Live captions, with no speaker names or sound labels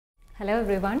Hello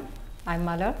everyone, I'm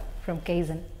Malar from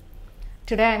Kaizen.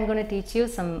 Today I'm going to teach you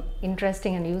some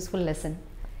interesting and useful lesson.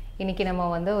 இன்னைக்கு நம்ம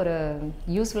வந்து ஒரு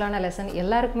யூஸ்ஃபுல்லான lesson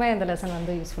எல்லாருக்குமே இந்த லெசன்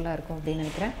வந்து யூஸ்ஃபுல்லாக இருக்கும் அப்படின்னு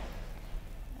நினைக்கிறேன்.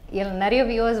 நிறைய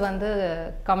வியூவர்ஸ் வந்து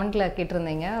கமெண்ட்டில்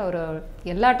கேட்டிருந்தீங்க ஒரு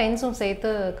எல்லா டென்ஸும் சேர்த்து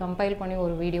கம்பைல் பண்ணி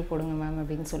ஒரு வீடியோ போடுங்க மேம்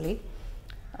அப்படின்னு சொல்லி.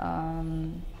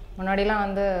 முன்னாடிலாம்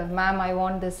வந்து ma'am I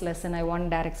want this lesson, I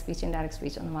want direct speech indirect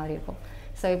speech அந்த மாதிரி இருக்கும்.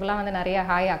 ஸோ இப்போலாம் வந்து நிறைய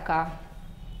ஹாய் அக்கா,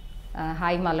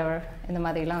 hi Malar இந்த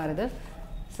மாதிரிலாம் வருது.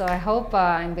 So I hope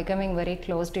I'm becoming very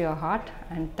close to your heart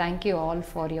and thank you all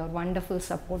for your wonderful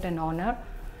support and honor,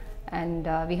 and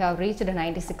we have reached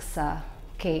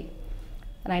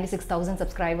 96,000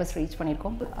 subscribers reach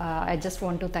பண்ணிருக்கோம். I just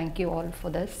want to thank you all for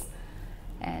this.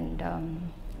 And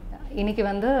இன்னைக்கு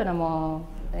வந்து நம்ம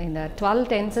இந்த 12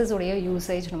 tenses உடைய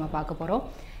usage நம்ம பார்க்க போகிறோம்.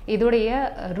 இதோடைய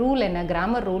ரூல் என்ன,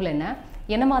 கிராமர் ரூல்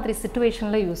என்ன மாதிரி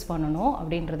சிச்சுவேஷனில் யூஸ் பண்ணணும்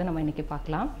அப்படின்றத நம்ம இன்றைக்கி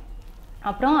பார்க்கலாம்.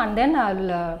 அப்புறம் and then I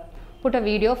will put a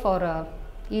video for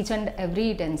each and every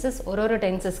tenses. ஒரு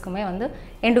டென்சஸ்க்குமே வந்து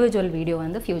இண்டிவிஜுவல் வீடியோ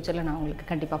வந்து ஃப்யூச்சரில் நான் உங்களுக்கு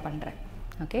கண்டிப்பாக பண்ணுறேன்.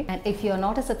 Okay, and if you are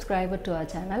not a subscriber to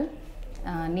our channel,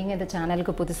 நீங்கள் இந்த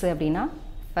சேனலுக்கு புதுசு அப்படின்னா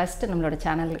ஃபஸ்ட்டு நம்மளோட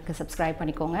சேனலுக்கு சப்ஸ்கிரைப்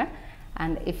பண்ணிக்கோங்க.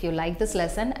 And if you like this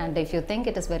lesson and if you think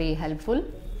it is very helpful,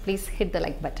 please hit the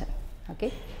like button. Okay,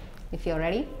 if you are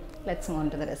ready, let's move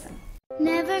on to the lesson.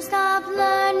 Never stop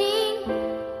learning,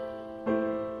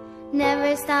 never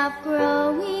stop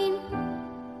growing,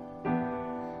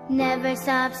 never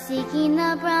stop seeking the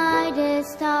brightest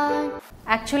star.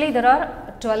 Actually there are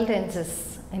 12 tenses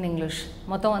in English.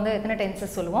 மொத்தம் வந்து எத்தனை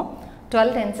tenses சொல்லுவோம்?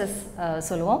 12 tenses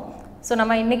சொல்லுவோம். So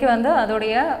நம்ம இன்றைக்கி வந்து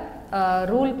அதோடைய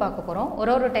rule பார்க்க போகிறோம்.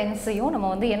 ஒரு டென்ஸையும் நம்ம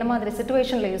வந்து என்ன மாதிரி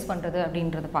சிச்சுவேஷனில் யூஸ் பண்ணுறது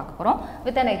அப்படின்றத பார்க்க போகிறோம்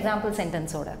வித் அன் எக்ஸாம்பிள்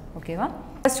சென்டென்ஸோட. ஓகேவா?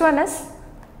 First one is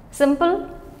simple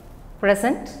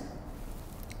present,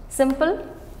 simple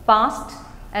past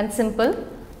and simple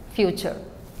future.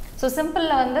 So simple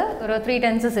la வந்து ஒரு 3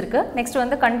 tenses இருக்கு. next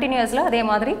வந்து continuous ல அதே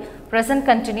மாதிரி present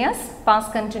continuous, past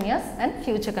continuous and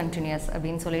future continuous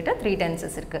அப்படினு சொல்லிட்டு 3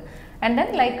 tenses இருக்கு. and then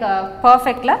like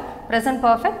perfect ல present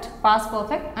perfect, past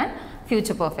perfect and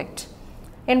future perfect.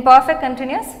 in perfect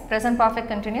continuous, present perfect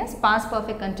continuous, past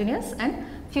perfect continuous and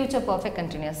future perfect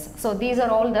continuous. So these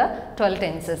are all the 12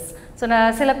 tenses. So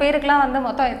சில பேருக்குலாம் வந்து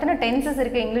மொத்தம் எத்தனை tenses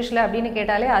இருக்குது இங்கிலீஷில் அப்படின்னு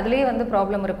கேட்டாலே அதுலேயே வந்து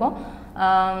ப்ராப்ளம் இருக்கும்.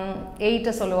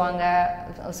 8 சொல்லுவாங்க,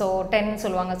 ஸோ 10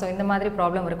 சொல்லுவாங்க, ஸோ இந்த மாதிரி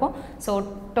ப்ராப்ளம் இருக்கும். So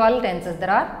 12 tenses,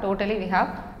 there are totally we have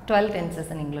 12 tenses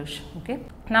in English. Okay,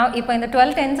 now இப்போ இந்த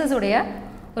 12 tenses உடைய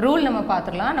ரூல் நம்ம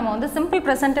பார்த்துக்கலாம். நம்ம வந்து சிம்பிள்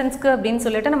ப்ரெசன்ட் டென்ஸ்க்கு அப்படின்னு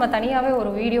சொல்லிட்டு நம்ம தனியாகவே ஒரு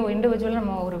வீடியோ இண்டிவிஜுவல்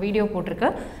நம்ம ஒரு வீடியோ போட்டிருக்கு.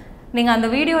 நீங்கள் அந்த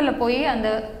வீடியோவில் போய் அந்த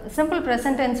சிம்பிள்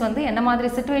ப்ரெசன்ட் டென்ஸ் வந்து என்ன மாதிரி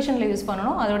சிச்சுவேஷனில் யூஸ்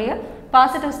பண்ணணும், அதோடைய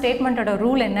பாசிட்டிவ் ஸ்டேட்மெண்ட்டோட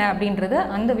ரூல் என்ன அப்படின்றது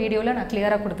அந்த வீடியோவில் நான்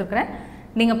கிளியராக கொடுத்துருக்குறேன்.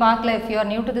 நீங்கள் பார்க்கல, if you are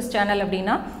new to this channel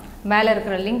அப்படின்னா மேலே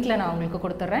இருக்கிற லிங்க்கில் நான் உங்களுக்கு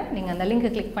கொடுத்துட்றேன். நீங்கள் அந்த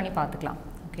லிங்க்கை கிளிக் பண்ணி பார்த்துக்கலாம்.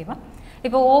 ஓகேவா?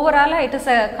 இப்போ ஓவராலாக it is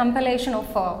a compilation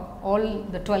of all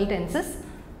the 12 tenses.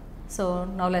 So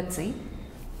now let's see.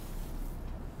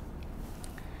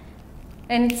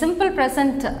 And simple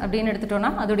present அப்படின்னு எடுத்துட்டோன்னா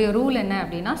அதோடைய ரூல் என்ன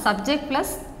அப்படின்னா சப்ஜெக்ட்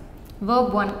ப்ளஸ் verb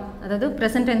 1, அதாவது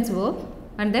present tense verb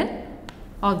and then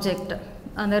object,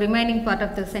 அந்த remaining part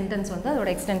of the sentence வந்து அதோட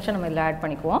எக்ஸ்டென்ஷன் நம்ம இதில் ஆட்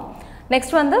பண்ணிக்குவோம்.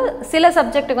 நெக்ஸ்ட் வந்து சில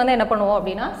சப்ஜெக்ட்டுக்கு வந்து என்ன பண்ணுவோம்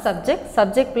அப்படின்னா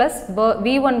சப்ஜெக்ட் ப்ளஸ்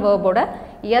V1 வேர்போட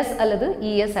எஸ் அல்லது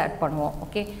இஎஸ் ஆட் பண்ணுவோம்.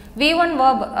 Okay, V1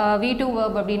 verb V2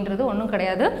 verb அப்படின்றது ஒன்றும்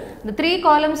கிடையாது. இந்த 3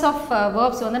 காலம்ஸ் ஆஃப்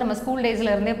வேர்ப்ஸ் வந்து நம்ம ஸ்கூல்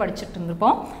டேஸில் இருந்தே படிச்சுட்டு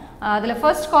இருந்திருப்போம். அதில்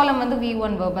ஃபர்ஸ்ட் காலம் வந்து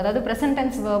V1 வேர்ப், அதாவது ப்ரெசன்ட்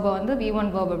டென்ஸ் வேர்பை வந்து V1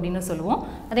 வேர்ப் அப்படின்னு சொல்லுவோம்.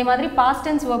 அதே மாதிரி பாஸ்ட்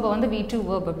டென்ஸ் வேர்பை வந்து V2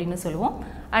 வேர்ப் அப்படின்னு சொல்லுவோம்.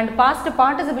 அண்ட் பாஸ்ட்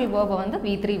பார்ட்டிசிபிள் வேர்பை வந்து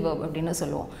V3 வேர்ப் அப்படின்னு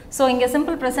சொல்லுவோம். ஸோ இங்கே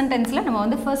சிம்பிள் ப்ரெசன்ட் டென்ஸில் நம்ம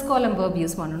வந்து ஃபர்ஸ்ட் காலம் வேர்ப்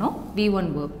யூஸ் பண்ணணும், V1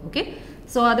 வேர்ப். ஓகே,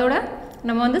 ஸோ அதோட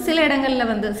நம்ம வந்து சில இடங்களில்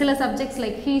வந்து சில subjects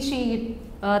like he she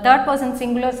third person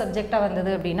singular சப்ஜெக்டாக வந்தது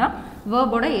அப்படின்னா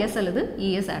வேர்போட எஸ் அல்லது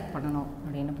இஎஸ் ஆட் பண்ணணும்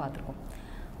அப்படின்னு பார்த்துருக்கோம்.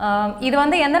 இது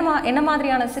வந்து என்ன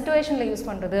மாதிரியான சிச்சுவேஷனில் யூஸ்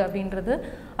பண்ணுறது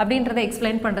அப்படின்றத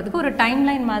எக்ஸ்பிளைன் பண்ணுறதுக்கு ஒரு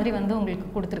டைம்லைன் மாதிரி வந்து உங்களுக்கு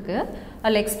கொடுத்துருக்கு.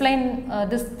 அதில் explain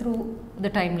this through the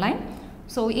timeline.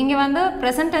 So இங்கே வந்து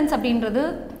ப்ரெசன்ட் டென்ஸ் அப்படின்றது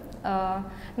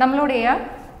நம்மளுடைய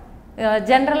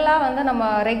ஜென்ரலாக வந்து நம்ம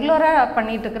ரெகுலராக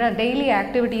பண்ணிகிட்டு இருக்கிற டெய்லி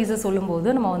ஆக்டிவிட்டீஸை சொல்லும்போது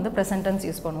நம்ம வந்து ப்ரெசன்ட் டென்ஸ்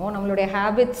யூஸ் பண்ணுவோம். நம்மளுடைய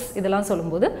ஹேபிட்ஸ் இதெல்லாம்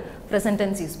சொல்லும்போது ப்ரெசன்ட்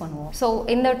டென்ஸ் யூஸ் பண்ணுவோம். ஸோ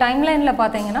இந்த டைம்லைனில்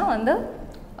பார்த்தீங்கன்னா வந்து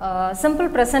சிம்பிள்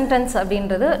ப்ரெசன்ட் டென்ஸ்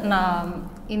அப்படின்றது நான்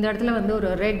இந்த இடத்துல வந்து ஒரு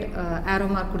ரெட் ஆரோ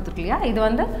மார்க் கொடுத்துருக்கு இல்லையா, இது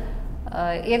வந்து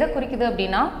எதை குறிக்குது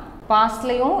அப்படின்னா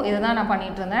பாஸ்ட்லேயும் இதை தான் நான்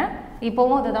பண்ணிகிட்டு இருந்தேன்,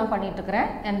 இப்போவும் இதை தான் பண்ணிகிட்ருக்கிறேன்,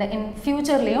 அண்ட் இன்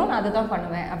ஃப்யூச்சர்லேயும் நான் அதை தான்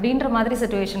பண்ணுவேன் அப்படின்ற மாதிரி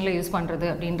சிச்சுவேஷனில் யூஸ் பண்ணுறது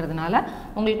அப்படின்றதுனால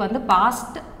உங்களுக்கு வந்து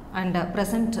பாஸ்ட் அண்ட்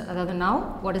ப்ரெசன்ட், அதாவது now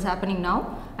what is happening now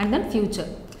and then future.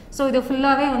 So இது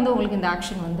ஃபுல்லாகவே வந்து உங்களுக்கு இந்த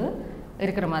ஆக்ஷன் வந்து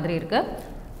இருக்கிற மாதிரி இருக்குது.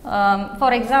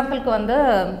 ஃபார் எக்ஸாம்பிளுக்கு வந்து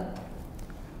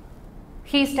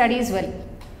he studies well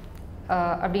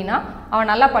அப்படின்னா அவன்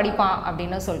நல்லா படிப்பான்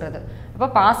அப்படின்னு சொல்கிறது. இப்போ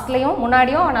பாஸ்ட்லேயும்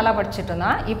முன்னாடியும் அவன் நல்லா படிச்சுட்டு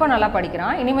இருந்தான், இப்போ நல்லா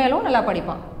படிக்கிறான், இனிமேலும் நல்லா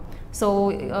படிப்பான். ஸோ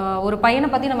ஒரு பையனை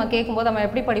பற்றி நம்ம கேட்கும்போது அவன்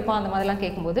எப்படி படிப்பான் அந்த மாதிரிலாம்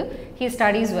கேட்கும்போது he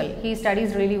studies well, he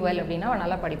studies really well அப்படின்னா அவன்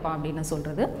நல்லா படிப்பான் அப்படின்னு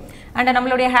சொல்கிறது. அண்ட்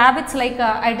நம்மளுடைய habits like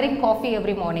I drink coffee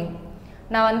every morning,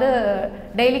 நான் வந்து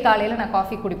டெய்லி காலையில் நான்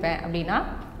காஃபி குடிப்பேன் அப்படின்னா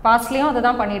பாஸ்ட்லேயும் அதை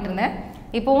தான் பண்ணிகிட்டு இருந்தேன்,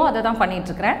 இப்போவும் அதை தான்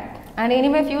பண்ணிகிட்ருக்கிறேன், அண்ட்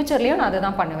இனிமேல் ஃப்யூச்சர்லேயும் நான் அதை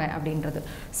தான் பண்ணுவேன் அப்படின்றது.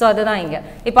 ஸோ அதுதான் இங்கே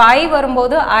இப்போ ஐ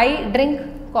வரும்போது ஐ ட்ரிங்க்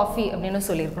காஃபி அப்படின்னு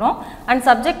சொல்லியிருக்கிறோம். அண்ட்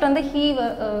சப்ஜெக்ட் வந்து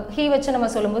ஹீ வச்சு நம்ம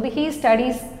சொல்லும்போது ஹீ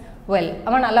ஸ்டடீஸ் வெல்,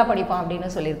 அவன் நல்லா படிப்பான் அப்படின்னு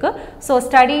சொல்லியிருக்கு. ஸோ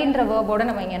ஸ்டடின்ற வேர்போடு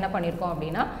நம்ம இங்கே என்ன பண்ணியிருக்கோம்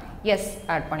அப்படின்னா எஸ்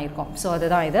ஆட் பண்ணியிருக்கோம். ஸோ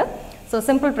அதுதான் இது. ஸோ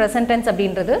சிம்பிள் ப்ரெசன்ட் டென்ஸ்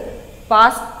அப்படின்றது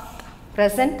பாஸ்ட்,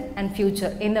 ப்ரெசன்ட் அண்ட்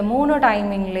ஃப்யூச்சர் இந்த 3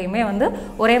 டைமிங்லேயுமே வந்து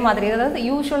ஒரே மாதிரி, அதாவது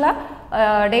யூஸ்வலாக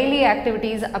டெய்லி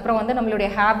ஆக்டிவிட்டீஸ் அப்புறம் வந்து நம்மளுடைய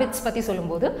ஹேபிட்ஸ் பற்றி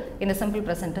சொல்லும்போது இந்த சிம்பிள்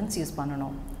ப்ரெசன்ட் டென்ஸ் யூஸ்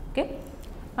பண்ணணும். Okay,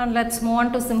 and let's move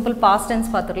on to simple past tense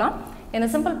பார்த்துக்கலாம். இந்த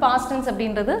சிம்பிள் பாஸ்ட் டென்ஸ்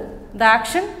அப்படின்றது the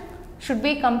action should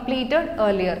be completed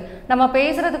earlier, நம்ம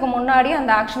பேசுகிறதுக்கு முன்னாடி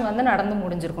அந்த ஆக்ஷன் வந்து நடந்து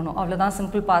முடிஞ்சிருக்கணும், அவ்வளோதான்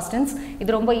சிம்பிள் பாஸ்ட் டென்ஸ். இது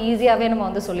ரொம்ப ஈஸியாகவே நம்ம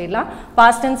வந்து சொல்லிடலாம்.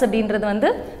 பாஸ்ட் டென்ஸ் அப்படின்றது வந்து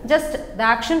just the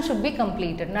action should be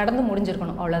completed, நடந்து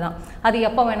முடிஞ்சிருக்கணும், அவ்வளோதான். அது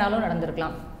எப்போ வேணாலும்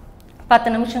நடந்திருக்கலாம், 10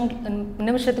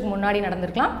 நிமிஷத்துக்கு முன்னாடி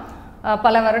நடந்திருக்கலாம்,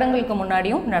 பல வருடங்களுக்கு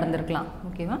முன்னாடியும் நடந்திருக்கலாம்.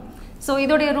 ஓகேவா? ஸோ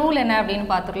இதோடைய ரூல் என்ன அப்படின்னு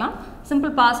பார்த்துக்கலாம்.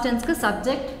 சிம்பிள் பாஸ்ட் டென்ஸ்க்கு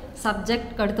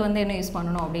சப்ஜெக்ட்க்கு அடுத்து வந்து என்ன யூஸ்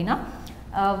பண்ணணும் அப்படின்னா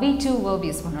V2 verb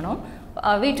யூஸ் பண்ணணும்.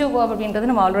 V2 verb அப்படின்றது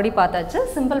நம்ம ஆல்ரெடி பார்த்தாச்சு.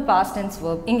 சிம்பிள் பாஸ்ட் டென்ஸ்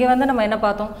verb இங்கே வந்து நம்ம என்ன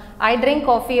பார்த்தோம், ஐ ட்ரிங்க்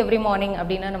காஃபி எவ்ரி மார்னிங்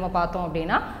அப்படின்னு நம்ம பார்த்தோம்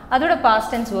அப்படின்னா அதோட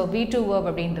past tense verb V2 verb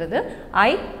அப்படின்றது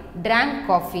ஐ drank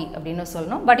coffee அப்படின்னு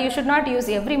சொல்லணும். But you should not use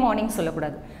every morning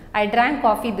சொல்லக்கூடாது. ஐ drank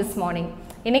coffee this morning,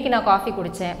 இன்றைக்கி நான் காஃபி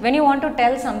குடித்தேன். when you want to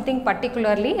tell something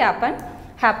particularly happened,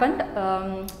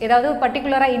 ஏதாவது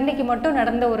பர்டிகுலராக இன்றைக்கி மட்டும்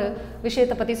நடந்த ஒரு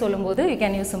விஷயத்தை பற்றி சொல்லும்போது you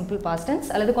can use simple past tense.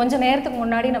 அல்லது கொஞ்சம் நேரத்துக்கு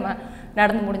முன்னாடி நம்ம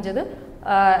நடந்து முடிஞ்சது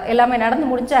எல்லாமே நடந்து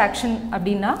முடிஞ்ச ஆக்ஷன்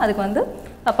அப்படின்னா அதுக்கு வந்து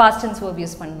பாஸ்ட் டென்ஸ் verb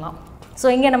யூஸ் பண்ணலாம். ஸோ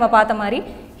இங்கே நம்ம பார்த்த மாதிரி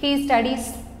he studies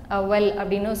well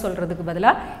அப்படின்னு சொல்கிறதுக்கு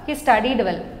பதிலாக he studied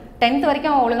well, 10th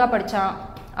வரைக்கும் அவன் ஒழுங்காக படித்தான்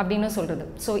அப்படின்னு சொல்கிறது.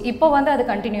 ஸோ இப்போ வந்து அது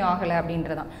கண்டினியூ ஆகலை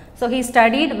அப்படின்றதான். So he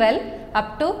studied well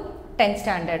up to 10th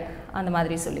standard அந்த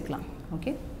மாதிரி சொல்லிக்கலாம்.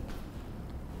 ஓகே,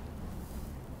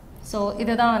 ஸோ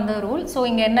இதுதான் வந்து ரூல். ஸோ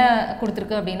இங்கே என்ன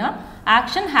கொடுத்துருக்கு அப்படின்னா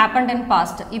ஆக்ஷன் ஹேப்பன்ட் இன்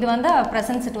பாஸ்ட், இது வந்து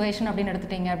ப்ரெசன்ட் சிச்சுவேஷன் அப்படின்னு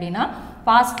எடுத்துட்டிங்க அப்படின்னா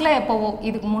பாஸ்ட்டில் எப்போவோ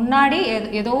இதுக்கு முன்னாடி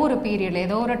ஏதோ ஒரு பீரியடில்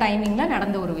ஏதோ ஒரு டைமிங்கில்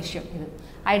நடந்த ஒரு விஷயம். இது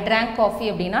ஐ ட்ராங்க் காஃபி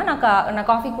அப்படின்னா நான்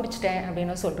காஃபி குடிச்சிட்டேன்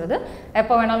அப்படின்னு சொல்கிறது.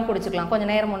 எப்போ வேணாலும் குடிச்சிக்கலாம்,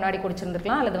 கொஞ்சம் நேரம் முன்னாடி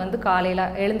குடிச்சிருந்துருக்கலாம், அல்லது வந்து காலையில்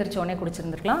எழுந்திரிச்சோடனே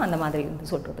குடிச்சிருந்துருக்கலாம், அந்த மாதிரி வந்து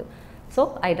சொல்கிறது. So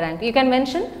I drank, you can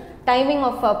mention timing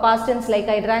of past tense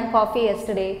like I drank coffee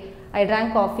yesterday, I drank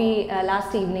coffee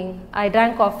last evening, I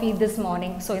drank coffee this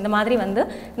morning. So இந்த மாதிரி வந்து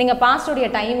நீங்கள் பாஸ்டோடைய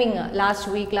timing last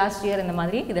week, last year இந்த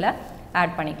மாதிரி இதில்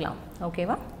add பண்ணிக்கலாம்.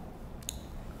 ஓகேவா?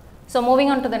 So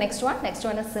moving on to the next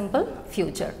one is simple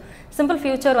future. Simple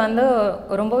future வந்து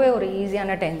ரொம்பவே ஒரு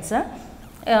ஈஸியான டென்ஸு.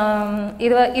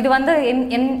 இது வந்து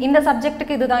இந்த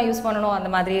சப்ஜெக்ட்டுக்கு இது தான் யூஸ் பண்ணணும்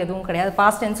அந்த மாதிரி எதுவும் கிடையாது.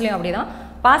 பாஸ்ட் டென்ஸ்லேயும் அப்படி தான்.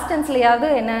 பாஸ்ட் டென்ஸ்லையாவது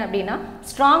என்ன அப்படின்னா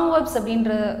ஸ்ட்ராங் வேர்ப்ஸ்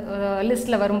அப்படின்ற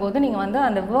லிஸ்ட்டில் வரும்போது நீங்கள் வந்து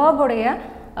அந்த வேர்போடைய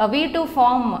V2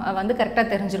 ஃபார்ம் வந்து கரெக்டாக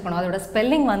தெரிஞ்சிருக்கணும், அதோட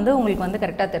ஸ்பெல்லிங் வந்து உங்களுக்கு வந்து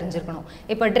கரெக்டாக தெரிஞ்சிருக்கணும்.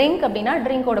 இப்போ ட்ரிங்க் அப்படின்னா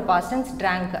ட்ரிங்கோட பாஸ்ட் டென்ஸ்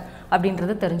ட்ராங்க்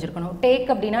அப்படின்றது தெரிஞ்சிருக்கணும். டேக்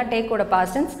அப்படின்னா டேக்கோட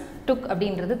பாஸ்ட் டென்ஸ் டுக்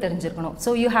அப்படின்றது தெரிஞ்சிருக்கணும். So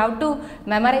you have to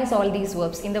memorise all these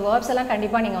verbs. இந்த வேர்ப்ஸ் எல்லாம்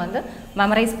கண்டிப்பாக நீங்கள் வந்து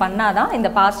மெமரைஸ் பண்ணால் தான்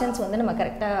இந்த பாஸ்ட் டென்ஸ் வந்து நம்ம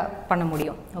கரெக்டாக பண்ண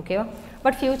முடியும். ஓகேவா?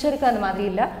 பட் ஃபியூச்சருக்கு அந்த மாதிரி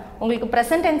இல்லை. உங்களுக்கு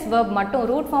ப்ரெசன்ட் டென்ஸ் வேர்ப் மட்டும்,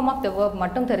 root form of the verb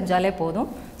மட்டும் தெரிஞ்சாலே போதும்.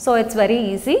 So it's very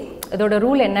easy. இதோட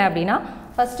ரூல் என்ன அப்படின்னா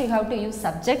first you have to use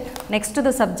subject, next to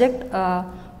the subject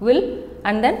will,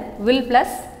 and then will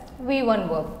plus V1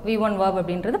 verb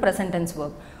அப்படின்றது present tense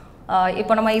verb.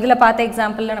 இப்போ நம்ம இதில் பார்த்த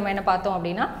எக்ஸாம்பிளில் நம்ம என்ன பார்த்தோம்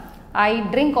அப்படின்னா ஐ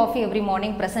drink coffee every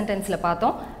morning present டென்ஸில்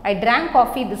பார்த்தோம். ஐ ட்ராங்க்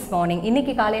காஃபி திஸ் மார்னிங்,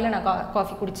 இன்றைக்கி காலையில் நான்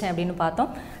காஃபி குடித்தேன் அப்படின்னு பார்த்தோம்.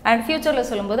 அண்ட் ஃப்யூச்சரில்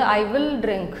சொல்லும்போது ஐ வில்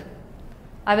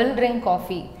ட்ரிங்க்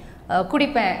காஃபி,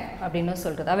 குடிப்பேன் அப்படின்னு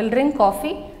சொல்கிறது. I will drink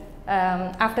coffee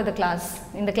after the class,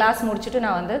 இந்த கிளாஸ் முடிச்சுட்டு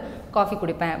நான் வந்து காஃபி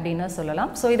குடிப்பேன் அப்படின்னு சொல்லலாம்.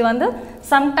 ஸோ இது வந்து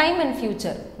sometime in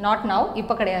future, not now,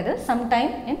 இப்போ கிடையாது,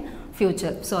 சம்டைம் இன்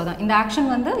ஃபியூச்சர். ஸோ அதான் இந்த ஆக்ஷன்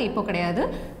வந்து இப்போ கிடையாது,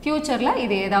 ஃப்யூச்சரில்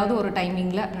இது ஏதாவது ஒரு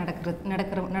டைமிங்கில்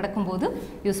நடக்கும்போது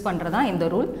யூஸ் பண்ணுறது தான் இந்த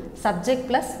rule. Subject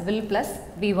plus will plus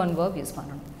V1 verb use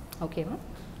பண்ணணும். ஓகேவா?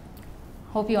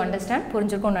 ஹோப் யூ அண்டர்ஸ்டாண்ட்,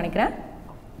 புரிஞ்சிருக்கும்னு நினைக்கிறேன்.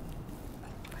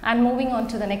 And moving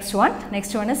on to the next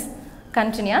one is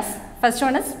continuous. First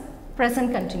one is present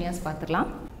continuous பார்த்துக்கலாம்.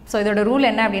 ஸோ இதோட ரூல்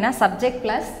என்ன அப்படின்னா subject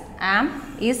plus am,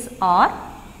 is, are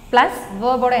plus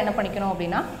வேர்போட என்ன பண்ணிக்கணும்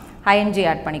அப்படின்னா ing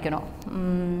ஆட் பண்ணிக்கணும்.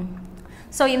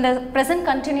 ஸோ இந்த present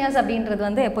continuous அப்படின்றது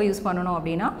வந்து எப்போ யூஸ் பண்ணணும்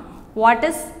அப்படின்னா what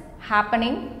is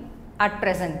happening at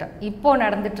present, இப்போது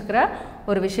நடந்துட்டுருக்கிற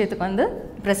ஒரு விஷயத்துக்கு வந்து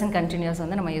ப்ரெசன்ட் கண்டினியூஸ்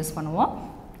வந்து நம்ம யூஸ் பண்ணுவோம்.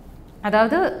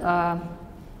 அதாவது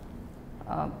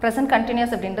ப்ரெசன்ட்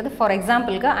கண்டினியூஸ் அப்படின்றது ஃபார்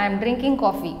எக்ஸாம்பிளுக்கு I am drinking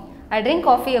coffee, I drink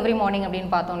coffee every morning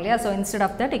அப்படின்னு பார்த்தோம் இல்லையா. So instead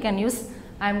of that you can use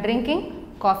I am drinking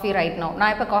coffee right now,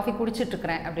 நான் இப்போ காஃபி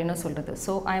குடிச்சிட்ருக்கிறேன் அப்படின்னு சொல்கிறது.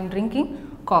 So I am drinking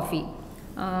coffee.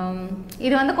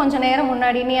 இது வந்து கொஞ்சம் நேரம்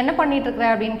முன்னாடி நீ என்ன பண்ணிகிட்ருக்குற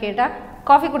அப்படின்னு கேட்டால்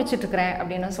காஃபி குடிச்சிட்ருக்கிறேன்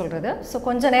அப்படின்னு சொல்கிறது. ஸோ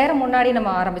கொஞ்சம் நேரம் முன்னாடி நம்ம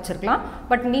ஆரம்பிச்சிருக்கலாம்.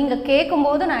 பட் நீங்கள்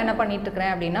கேட்கும்போது நான் என்ன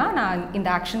பண்ணிகிட்ருக்கிறேன் அப்படின்னா நான் இந்த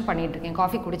ஆக்ஷன் பண்ணிகிட்ருக்கேன்,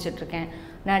 காஃபி குடிச்சிட்ருக்கேன்,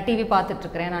 நான் டிவி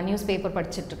பார்த்துட்ருக்கிறேன், நான் நியூஸ் பேப்பர்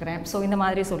படிச்சுட்ருக்கிறேன். ஸோ இந்த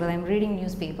மாதிரி சொல்கிறது. I am reading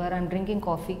news paper, I am drinking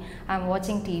coffee, I am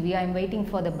வாட்சிங் TV, I am waiting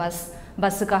for the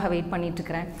பஸ்ஸுக்காக wait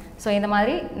பண்ணிகிட்ருக்கிறேன். So இந்த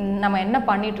மாதிரி நம்ம என்ன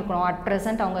பண்ணிகிட்ருக்கோம் அட்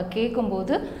ப்ரெசென்ட் அவங்க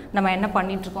கேட்கும்போது நம்ம என்ன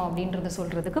பண்ணிகிட்ருக்கோம் அப்படின்றத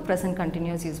சொல்கிறதுக்கு ப்ரெசென்ட்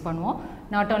கண்டினியூஸ் யூஸ் பண்ணுவோம்.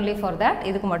 நாட் ஓன்லி ஃபார் தேட்,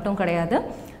 இதுக்கு மட்டும் கிடையாது.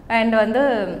 அண்ட் வந்து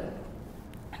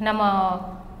நம்ம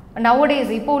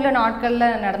நவடேஸ் இப்போ உள்ள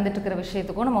நாட்களில் நடந்துட்டுருக்கிற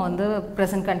விஷயத்துக்கும் நம்ம வந்து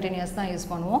ப்ரெசென்ட் கண்டினியூஸ் தான் யூஸ்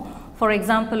பண்ணுவோம். ஃபார்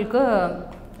எக்ஸாம்பிளுக்கு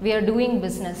we are doing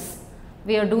business,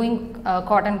 we are doing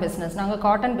cotton business, நாங்கள்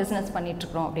காட்டன் பிஸ்னஸ்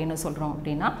பண்ணிகிட்ருக்குறோம் அப்படின்னு சொல்கிறோம்.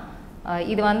 அப்படின்னா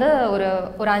இது வந்து ஒரு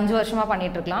 5 வருஷமாக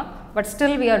பண்ணிகிட்ருக்கலாம். But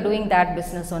still we are doing that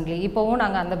business only, இப்போவும்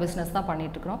நாங்கள் அந்த பிஸ்னஸ் தான்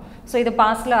பண்ணிகிட்ருக்குறோம். ஸோ இது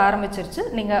பாஸ்ட்டில் ஆரம்பிச்சிருச்சு,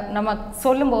 நீங்கள் நம்ம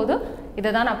சொல்லும்போது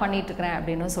இதை தான் நான் பண்ணிகிட்ருக்கிறேன்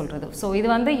அப்படின்னு சொல்கிறது. ஸோ இது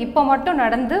வந்து இப்போ மட்டும்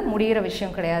நடந்து முடிகிற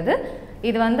விஷயம் கிடையாது,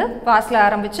 இது வந்து பாஸ்ட்டில்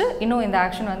ஆரம்பித்து இன்னும் இந்த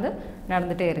ஆக்ஷன் வந்து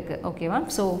நடந்துகிட்டே இருக்குது. ஓகேவா.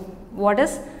 So what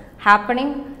is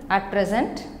happening at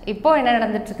present, இப்போது என்ன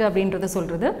நடந்துட்டுருக்கு அப்படின்றத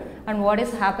சொல்கிறது. And what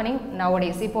is happening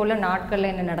nowadays, இப்போ உள்ள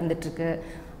நாட்களில் என்ன நடந்துட்டுருக்கு.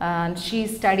 She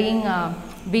studying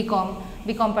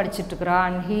BCom படிச்சுட்ருக்குறா.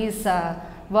 And he is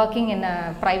working in a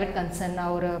private concern,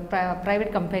 ஒரு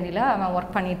ப்ரைவேட் கம்பெனியில் அவன்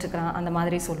ஒர்க் பண்ணிகிட்ருக்கிறான், அந்த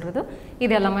மாதிரி சொல்கிறது.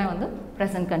 இது எல்லாமே வந்து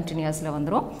ப்ரெசென்ட் கண்டினியூஸில்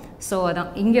வந்துடும். ஸோ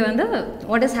அதான் இங்கே வந்து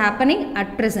what is happening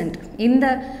at present, இந்த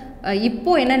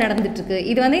இப்போது என்ன நடந்துட்டுருக்கு.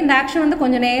 இது வந்து இந்த ஆக்ஷன் வந்து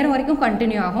கொஞ்சம் நேரம் வரைக்கும்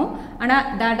கண்டினியூ ஆகும். ஆனால்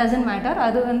தேட் டசன்ட் மேட்டர்,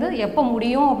 அது வந்து எப்போ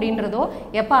முடியும் அப்படின்றதோ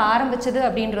எப்போ ஆரம்பிச்சது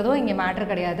அப்படின்றதோ இங்கே மேட்டர்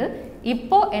கிடையாது.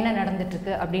 இப்போது என்ன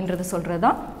நடந்துட்டுருக்கு அப்படின்றது சொல்கிறது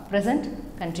தான் present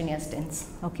continuous tense.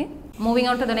 Okay, moving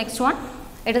on to the next one.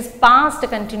 It is past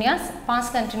continuous.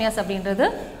 Past continuous அப்படின்றது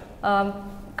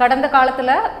கடந்த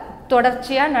காலத்தில்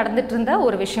தொடர்ச்சியாக நடந்துட்டு இருந்த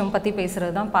ஒரு விஷயம் பற்றி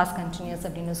பேசுகிறது தான் பாஸ்ட் கண்டினியூஸ்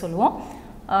அப்படின்னு சொல்லுவோம்.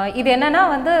 இது என்னென்னா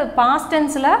வந்து பாஸ்ட்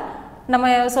டென்ஸில் நம்ம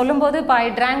சொல்லும்போது இப்போ ஐ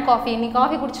ட்ராங்க் காஃபி, நீ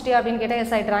காஃபி குடிச்சிட்டியா அப்படின்னு கேட்டால்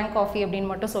எஸ் ஐ ட்ராங்க் காஃபி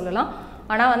அப்படின்னு மட்டும் சொல்லலாம்.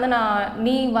 ஆனால் வந்து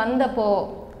நீ வந்தப்போ,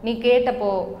 நீ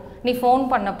கேட்டப்போ, நீ ஃபோன்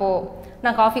பண்ணப்போ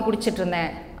நான் காஃபி குடிச்சிட்டு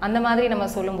இருந்தேன், அந்த மாதிரி நம்ம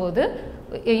சொல்லும்போது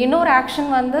இன்னொரு ஆக்ஷன்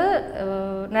வந்து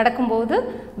நடக்கும்போது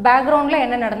பேக்ரவுண்டில்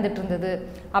என்ன நடந்துட்டு இருந்தது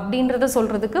அப்படின்றத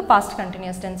சொல்கிறதுக்கு பாஸ்ட்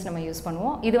கண்டினியூஸ் டென்ஸ் நம்ம யூஸ்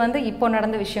பண்ணுவோம். இது வந்து இப்போ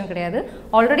நடந்த விஷயம் கிடையாது,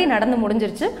 ஆல்ரெடி நடந்து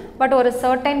முடிஞ்சிருச்சு. பட் ஒரு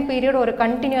சர்டைன் பீரியட் ஒரு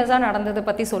கண்டினியூஸாக நடந்ததை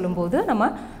பற்றி சொல்லும்போது நம்ம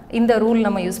இந்த ரூல்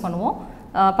நம்ம யூஸ் பண்ணுவோம்.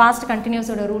 பாஸ்ட்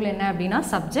கண்டினியூஸோட ரூல் என்ன அப்படின்னா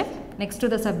subject, next to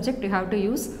the subject you have to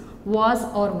use was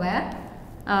R where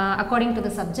according to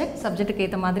the subject. சப்ஜெக்ட்டுக்கு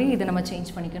ஏற்ற மாதிரி இதை நம்ம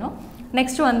சேஞ்ச் பண்ணிக்கணும்.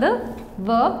 நெக்ஸ்ட் வந்து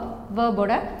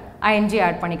வேர்போட ஐஎன்ஜி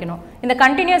ஆட் பண்ணிக்கணும். இந்த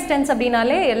கண்டினியூஸ் டென்ஸ்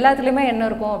அப்படின்னாலே எல்லாத்துலேயுமே என்ன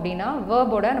இருக்கும் அப்படின்னா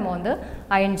வேர்போட நம்ம வந்து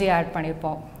ஐஎன்ஜி ஆட்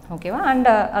பண்ணியிருப்போம். ஓகேவா. அண்ட்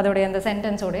அதோடைய அந்த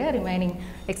சென்டென்ஸோடைய ரிமைனிங்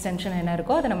எக்ஸ்டென்ஷன் என்ன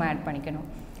இருக்கோ அதை நம்ம ஆட் பண்ணிக்கணும்.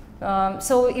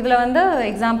 ஸோ இதில் வந்து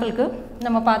எக்ஸாம்பிளுக்கு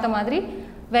நம்ம பார்த்த மாதிரி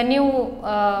when you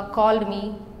called me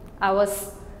I was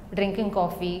drinking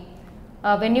coffee,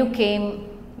 when you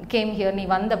came here, நீ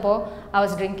வந்தப்போ I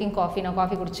was drinking coffee, நான்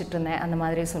காஃபி குடிச்சிட்டு இருந்தேன், அந்த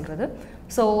மாதிரி சொல்கிறது.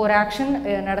 ஸோ ஒரு ஆக்ஷன்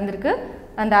நடந்திருக்கு,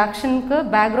 அந்த ஆக்ஷனுக்கு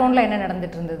பேக்ரவுண்டில் என்ன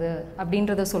நடந்துட்டு இருந்தது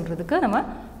அப்படின்றத சொல்கிறதுக்கு நம்ம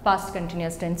பாஸ்ட்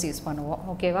கண்டினியூஸ் டென்ஸ் யூஸ் பண்ணுவோம்.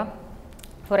 ஓகேவா.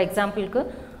 ஃபார் எக்ஸாம்பிளுக்கு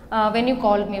when you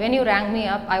called me, when you rang me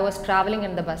up, I was traveling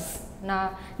in the bus.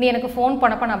 நீ எனக்கு ஃபோன்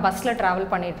பண்ணப்போ நான் பஸ்ஸில் ட்ராவல்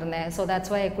பண்ணிகிட்டு இருந்தேன். So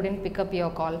that's why I couldn't pickup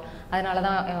your கால், அதனால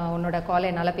தான் உன்னோட காலை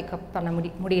என்னால் பிக்கப் பண்ண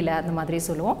முடியல, அந்த மாதிரி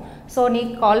சொல்லுவோம். ஸோ நீ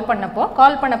கால் பண்ணப்போ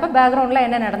பேக்ரவுண்டில்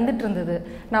என்ன நடந்துட்டு இருந்தது,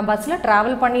 நான் பஸ்ஸில்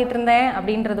ட்ராவல் பண்ணிகிட்டு இருந்தேன்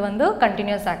அப்படின்றது வந்து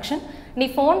கண்டினியூஸ் ஆக்ஷன். நீ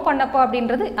ஃபோன் பண்ணப்போ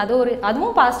அப்படின்றது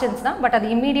அதுவும் பாஸ்ட் டென்ஸ் தான், பட் அது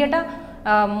இம்மீடியட்டாக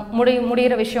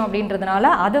முடிகிற விஷயம்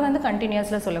அப்படின்றதுனால அது வந்து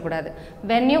கண்டினியூஸில் சொல்லக்கூடாது.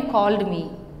 when you called me,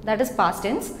 that is past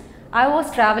tense. I was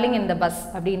traveling in the bus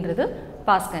அப்படின்றது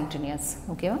past continuous.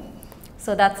 Okay,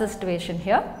 so that's the situation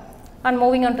here. And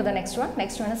moving on to the next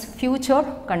one is future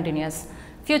continuous.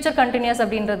 Future continuous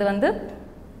அப்படின்றது வந்து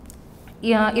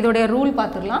இதோடைய rule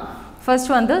பார்த்துடலாம்.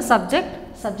 First வந்து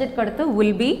subject அடுத்து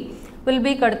will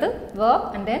be அடுத்து verb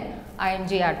and then ing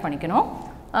add பண்ணிக்கணும்.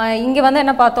 இங்கே வந்து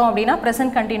என்ன பார்த்தோம் அப்படின்னா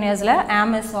present கண்டினியூஸில்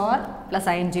am is or plus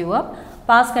ing verb,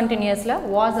 past கண்டினியூஸில்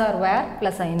was or were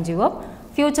plus ing verb,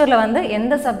 ஃப்யூச்சரில் வந்து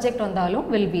எந்த சப்ஜெக்ட் வந்தாலும்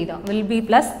will be தான், will be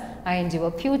plus ing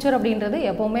verb. Future அப்படின்றது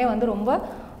எப்போவுமே வந்து ரொம்ப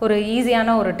ஒரு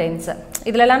ஈஸியான ஒரு டென்ஸு.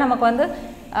 இதிலலாம் நமக்கு வந்து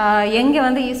எங்கே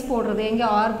வந்து இஸ் போடுறது, எங்கே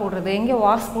ஆர் போடுறது, எங்கே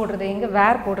வாஸ் போடுறது, எங்கே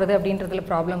வேர் போடுறது அப்படின்றதுல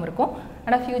ப்ராப்ளம் இருக்கும்.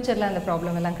 ஆனால் ஃப்யூச்சரில் அந்த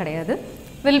ப்ராப்ளம் எல்லாம் கிடையாது.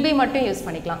 வில் பி மட்டும் யூஸ்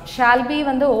பண்ணிக்கலாம். ஷால் பி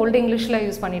வந்து ஓல்டு இங்கிலீஷில்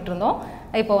யூஸ் பண்ணிகிட்டு இருந்தோம்.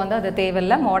 இப்போ வந்து அது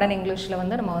தேவையில்லை. மாடர்ன் இங்கிலீஷில்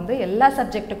வந்து நம்ம வந்து எல்லா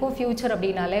சப்ஜெக்ட்டுக்கும் ஃப்யூச்சர்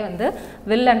அப்படின்னாலே வந்து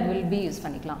will and will be use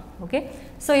பண்ணிக்கலாம். ஓகே,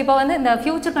 ஸோ இப்போ வந்து இந்த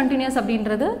ஃப்யூச்சர் கண்டினியூஸ்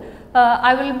அப்படின்றது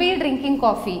I will be drinking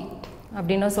coffee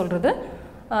அப்படின்னு சொல்கிறது.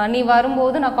 நீ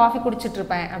வரும்போது நான் காஃபி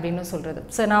குடிச்சிட்ருப்பேன் அப்படின்னு சொல்கிறது.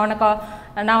 ஸோ நான்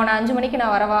உன்னை 5 மணிக்கு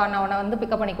நான் வரவா, நான் உன்னை வந்து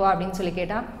பிக்கப் பண்ணிக்குவா அப்படின்னு சொல்லி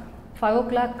கேட்டால்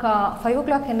 5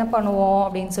 o'clock என்ன பண்ணுவோம்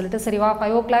அப்படின்னு சொல்லிட்டு, சரிவா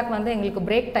 5 o'clock வந்து எங்களுக்கு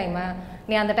பிரேக் டைமு,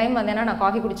 நீ அந்த டைம் வந்தேன்னா நான்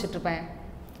காஃபி குடிச்சிட்ருப்பேன்,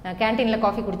 கேன்டீனில்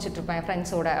காஃபி குடிச்சிட்ருப்பேன்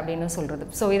ஃப்ரெண்ட்ஸோட அப்படின்னு சொல்கிறது.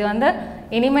 ஸோ இது வந்து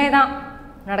இனிமே தான்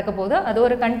நடக்க போகுது. அது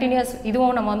ஒரு கண்டினியூஸ்,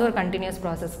 இதுவும் நம்ம வந்து ஒரு கண்டினியூஸ்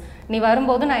ப்ராசஸ். நீ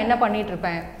வரும்போது நான் என்ன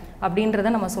பண்ணிகிட்ருப்பேன் அப்படின்றத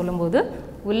நம்ம சொல்லும்போது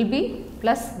will be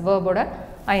plus வேர்போட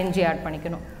ING add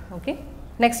பண்ணிக்கணும். Okay,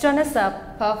 next one is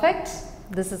perfect.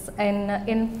 This is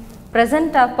in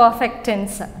present perfect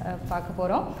tense பார்க்க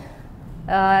போகிறோம்.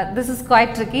 This is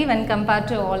quite tricky when compared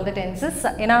to all the tenses.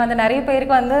 ஏன்னா வந்து நிறைய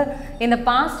பேருக்கு வந்து இந்த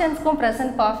பாஸ்ட் டென்ஸ்க்கும்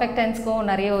ப்ரெசன்ட் பர்ஃபெக்ட் டென்ஸ்க்கும்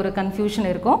நிறைய ஒரு கன்ஃபியூஷன்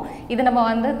இருக்கும். இது நம்ம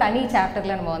வந்து தனி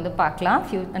சாப்டரில் நம்ம வந்து பார்க்கலாம்.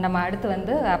 நம்ம அடுத்து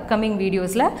வந்து அப்கமிங்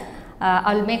வீடியோஸில்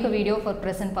I'll make a video for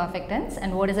present perfect tense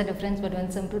and what is the difference between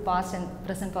simple past and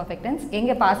present perfect tense,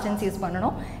 எங்கே past tense யூஸ்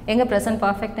பண்ணணும், எங்கே present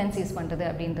perfect tense யூஸ் பண்ணுறது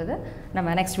அப்படின்றது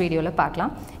நம்ம நெக்ஸ்ட் வீடியோவில்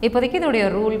பார்க்கலாம். இப்போதைக்கு இதோடைய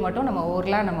ரூல் மட்டும் நம்ம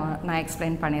ஓரலாக நான்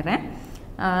எக்ஸ்பிளைன் பண்ணிடுறேன்.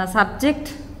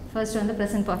 சப்ஜெக்ட் ஃபர்ஸ்ட் வந்து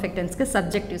present perfect tenseக்கு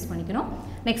சப்ஜெக்ட் யூஸ் பண்ணிக்கணும்.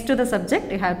 Next to the subject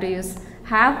you have to use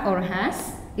have or has.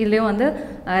 இதுலேயும் வந்து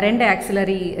 2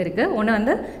 ஆக்சிலரி இருக்குது. ஒன்று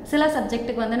வந்து சில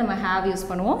சப்ஜெக்ட்டுக்கு வந்து நம்ம have யூஸ்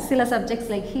பண்ணுவோம். சில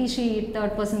subjects like he, she,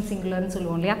 third person singularன்னு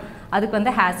சொல்லுவோம் இல்லையா, அதுக்கு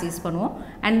வந்து has யூஸ் பண்ணுவோம்.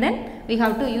 And then we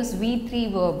have to use V3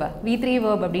 verb. V3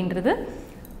 verb அப்படின்றது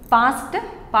past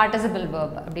participle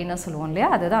verb அப்படின்னு சொல்லுவோம் இல்லையா,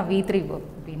 அதுதான் V3 verb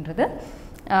அப்படின்றது.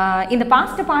 இந்த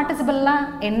பாஸ்ட் பார்ட்டிசிபிள்லாம்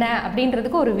என்ன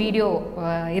அப்படின்றதுக்கு ஒரு வீடியோ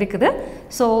இருக்குது.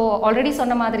 ஸோ ஆல்ரெடி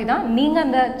சொன்ன மாதிரி தான், நீங்கள்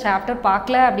அந்த சாப்டர்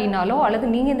பார்க்கல அப்படின்னாலோ அல்லது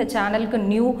நீங்கள் இந்த சேனலுக்கு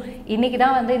நியூ இன்றைக்கி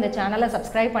தான் வந்து இந்த சேனலை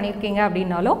சப்ஸ்கிரைப் பண்ணியிருக்கீங்க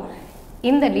அப்படின்னாலோ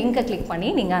இந்த லிங்கை கிளிக்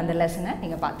பண்ணி நீங்கள் அந்த லெசனை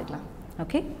நீங்கள் பார்த்துக்கலாம்.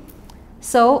 ஓகே,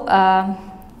 ஸோ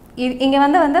இங்கே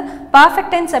வந்து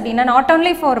பர்ஃபெக்ட் டென்ஸ் அப்படின்னா not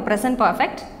only for present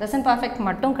perfect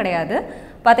மட்டும் கிடையாது.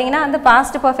 பார்த்தீங்கன்னா அந்த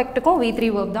பாஸ்ட் பர்ஃபெக்ட்டுக்கும் V3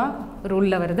 verb தான்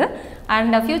ரூலில் வருது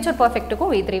அண்ட் ஃபியூச்சர் பர்ஃபெக்ட்டுக்கும்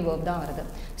V3 verb தான் வருது.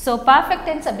 ஸோ பர்ஃபெக்ட்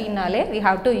டென்ஸ் அப்படின்னாலே we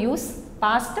have to use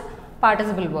past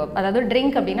participle verb. அதாவது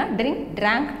ட்ரிங்க் அப்படின்னா drink,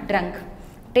 drank, drunk,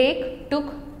 take, took,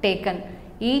 taken,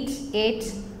 eat, ate,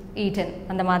 eaten.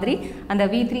 அந்த மாதிரி அந்த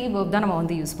V3 verb தான் நம்ம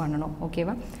வந்து யூஸ் பண்ணணும்.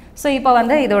 ஓகேவா? ஸோ இப்போ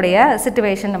வந்து இதோடைய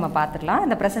சிச்சுவேஷன் நம்ம பார்த்துக்கலாம்.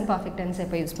 இந்த ப்ரெசன்ட் பர்ஃபெக்ட் டென்ஸ்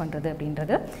எப்போ யூஸ் பண்ணுறது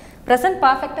அப்படின்றது. Present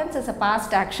perfect tense is a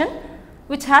past action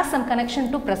which has some connection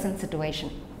to present situation.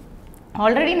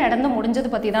 Already நடந்து முடிஞ்சது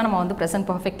பற்றி தான் நம்ம வந்து ப்ரெசன்ட்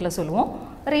பர்ஃபெக்டில் சொல்லுவோம்.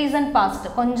 ரீசன்ட் பாஸ்ட்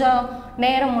கொஞ்சம்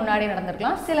நேரம் முன்னாடி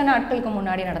நடந்திருக்கலாம், சில நாட்களுக்கு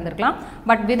முன்னாடி நடந்திருக்கலாம்.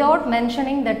 But without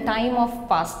mentioning the time of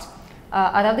past,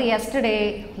 அதாவது yesterday,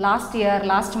 last year,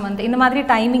 last month, இந்த மாதிரி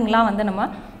டைமிங்லாம் வந்து நம்ம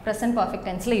ப்ரெசன்ட் பர்ஃபெக்ட்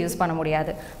டென்ஸில் யூஸ் பண்ண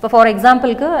முடியாது. இப்போ ஃபார்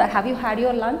எக்ஸாம்பிளுக்கு have you had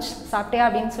your lunch, சாப்பிட்டியா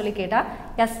அப்படின்னு சொல்லி கேட்டால்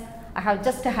S I have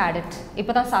just had it,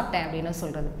 இப்போ தான் சாப்பிட்டேன் அப்படின்னு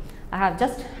சொல்கிறது. I have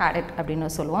just had it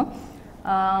அப்படின்னு சொல்லுவோம்.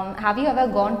 have you ever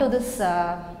gone to this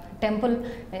temple?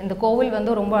 இந்த கோவில்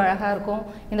வந்து ரொம்ப அழகாக இருக்கும்,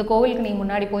 இந்த கோவிலுக்கு நீ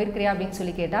முன்னாடி போயிருக்கிறியா அப்படின்னு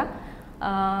சொல்லி கேட்டால்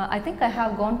I think I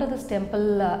have gone to this temple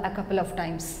a couple of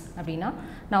times அப்படின்னா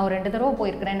நான் ஒரு 2 தடவை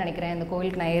போயிருக்கிறேன்னு நினைக்கிறேன், இந்த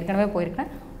கோவிலுக்கு நான் ஏற்கனவே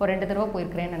போயிருக்கிறேன், ஒரு 2 தடவை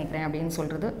போயிருக்கிறேன்னு நினைக்கிறேன் அப்படின்னு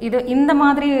சொல்கிறது. இது இந்த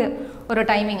மாதிரி ஒரு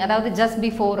டைமிங், அதாவது ஜஸ்ட்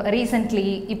பிஃபோர், ரீசெண்ட்லி,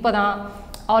 இப்போ தான்,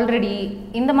 ஆல்ரெடி,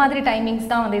 இந்த மாதிரி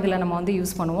டைமிங்ஸ் தான் வந்து இதில் நம்ம வந்து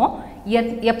யூஸ் பண்ணுவோம்.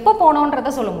 எப்போ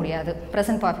போனோன்றதை சொல்ல முடியாது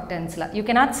present perfect டென்ஸில். You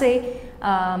cannot say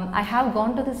I have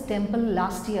gone to this temple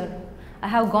last year, I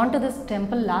have gone to this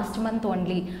temple last month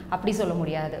only, அப்படி சொல்ல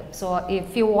முடியாது. So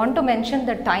if you want to mention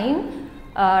the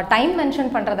time mention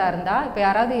பண்ணுறதா இருந்தால், இப்போ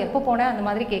யாராவது எப்போ போனேன் அந்த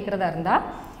மாதிரி கேட்குறதா இருந்தால்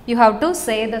you have to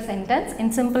say the sentence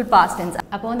in simple past tense.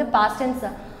 அப்போ வந்து பாஸ்ட் டென்ஸ்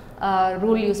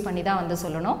ரூல் யூஸ் பண்ணி தான் வந்து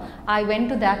சொல்லணும். I went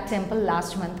to that temple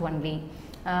last month only,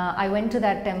 I went to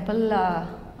that temple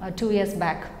 2 years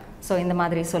back. So இந்த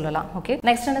மாதிரி சொல்லலாம். Okay,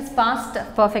 next one is past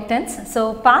perfect tense. So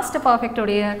past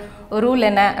பர்ஃபெக்டோடைய rule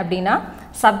என்ன அப்படின்னா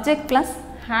subject plus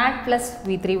had plus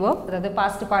V3 verb, அதாவது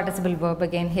past participle verb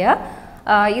again here.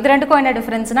 இது ரெண்டுக்கும் என்ன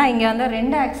டிஃப்ரென்ஸ்னால், இங்கே வந்து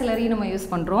 2 ஆக்சிலரி நம்ம யூஸ்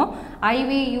பண்ணுறோம்.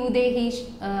 IV, you, they,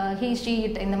 he, she,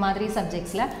 it, இந்த மாதிரி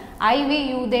சப்ஜெக்ட்ஸில் ஐவி,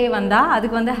 யூ, தே வந்தால்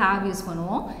அதுக்கு வந்து ஹேவ் யூஸ்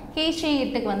பண்ணுவோம். ஹீ, ஷீ,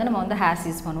 இட்டுக்கு வந்து நம்ம வந்து ஹேஸ்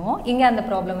யூஸ் பண்ணுவோம். இங்கே அந்த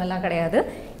ப்ராப்ளம் எல்லாம் கிடையாது.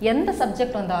 எந்த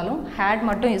சப்ஜெக்ட் வந்தாலும் ஹேட்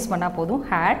மட்டும் யூஸ் பண்ணால் போதும்,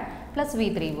 had plus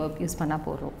V3 verb use பண்ணால்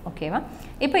போதும். ஓகேவா?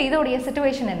 இப்போ இதோடைய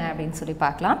சிச்சுவேஷன் என்ன அப்படின்னு சொல்லி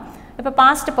பார்க்கலாம். இப்போ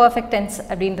பாஸ்ட் பர்ஃபெக்ட் டென்ஸ்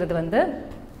அப்படின்றது வந்து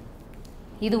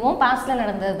இதுவும் பாஸ்ட்டில்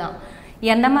நடந்தது தான்.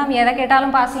 என்ன மேம் எதை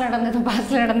கேட்டாலும் பாஸ்டில்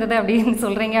நடந்தது அப்படின்னு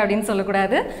சொல்கிறீங்க அப்படின்னு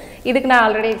சொல்லக்கூடாது. இதுக்கு நான்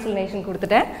ஆல்ரெடி எக்ஸ்ப்ளனேஷன்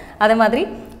கொடுத்துட்டேன். அதே மாதிரி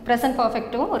ப்ரெசன்ட்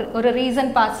பர்ஃபெக்ட்டும் ஒரு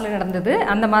ரீசன் பாஸ்டில் நடந்தது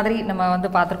அந்த மாதிரி நம்ம வந்து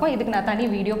பார்த்துருக்கோம். இதுக்கு நான் தனி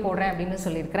வீடியோ போடுறேன் அப்படின்னு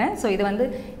சொல்லியிருக்கிறேன். ஸோ இது வந்து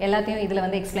எல்லாத்தையும் இதில்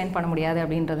வந்து எக்ஸ்பிளைன் பண்ண முடியாது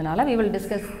அப்படின்றதுனால we will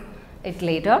discuss it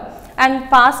later. And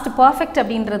past perfect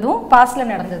அப்படின்றதும்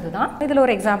பாஸ்டில் நடந்தது தான். இதில்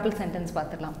ஒரு எக்ஸாம்பிள் சென்டென்ஸ்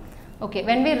பார்த்துக்கலாம். Okay,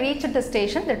 when we reached the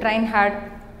station the train had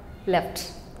left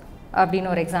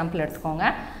அப்படின்னு ஒரு எக்ஸாம்பிள் எடுத்துக்கோங்க.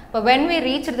 இப்போ when we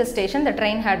reached the station the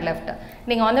train had left.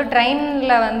 நீங்கள் வந்து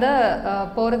ட்ரெயினில் வந்து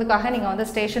போகிறதுக்காக நீங்கள் வந்து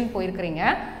ஸ்டேஷன் போயிருக்கிறீங்க.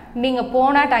 நீங்கள்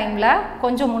போன டைமில்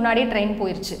கொஞ்சம் முன்னாடி ட்ரெயின்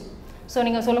போயிடுச்சு. ஸோ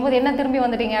நீங்கள் சொல்லும்போது என்ன திரும்பி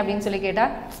வந்துட்டீங்க அப்படின்னு சொல்லி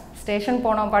கேட்டால் ஸ்டேஷன்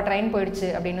போனோம்ப்பா ட்ரெயின் போயிடுச்சு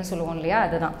அப்படின்னு சொல்லுவோம் இல்லையா,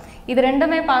 அதுதான். இது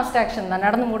ரெண்டுமே பாஸ்ட் ஆக்ஷன் தான்,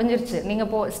 நடந்து முடிஞ்சிருச்சு.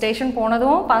 நீங்கள் ஸ்டேஷன்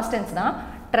போனதும் பாஸ்ட் டென்ஸ் தான்,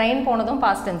 ட்ரெயின் போனதும்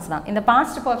பாஸ்ட் டென்ஸ் தான். இந்த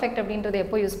பாஸ்ட் பர்ஃபெக்ட் அப்படின்றது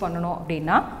எப்போ யூஸ் பண்ணணும்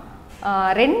அப்படின்னா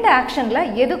ரெண்டு ஆக்ஷனில்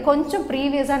எது கொஞ்சம்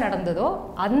ப்ரீவியஸாக நடந்ததோ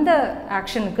அந்த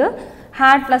ஆக்ஷனுக்கு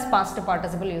had plus past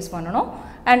participle use பண்ணணும்.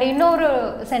 அண்ட் இன்னொரு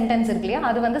சென்டென்ஸ் இருக்கு இல்லையா,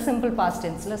 அது வந்து சிம்பிள் பாஸ்ட்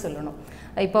டென்ஸில் சொல்லணும்.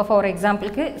 இப்போ ஃபார்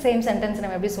எக்ஸாம்பிளுக்கு சேம் சென்டென்ஸ்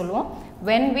நம்ம எப்படி சொல்லுவோம்,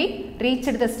 when we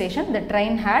reached the station the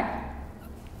train had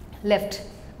left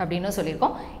அப்படின்னு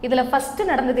சொல்லியிருக்கோம். இதில் ஃபஸ்ட்டு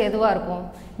நடந்தது எதுவாக இருக்கும்,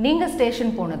 நீங்கள்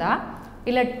ஸ்டேஷன் போனதா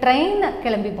இல்லை ட்ரெயின்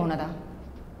கிளம்பி போனதா?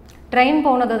 ட்ரெயின்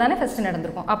போனது தானே ஃபஸ்ட்டு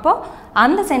நடந்திருக்கும். அப்போது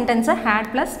அந்த சென்டென்ஸை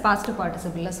ஹேட் ப்ளஸ் பாஸ்ட்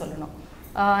பார்ட்டிசிபிளில் சொல்லணும்.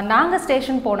 நாங்கள்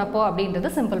ஸ்டேஷன் போனப்போ அப்படின்றது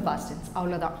சிம்பிள் பாஸ்ட் டென்ஸ்,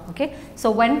 அவ்வளோதான். Okay, so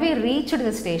when we reached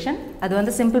the station அது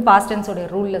வந்து சிம்பிள் பாஸ்ட் டென்ஸோடைய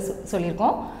ரூலில்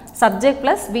சொல்லியிருக்கோம். Subject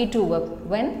plus V2 verb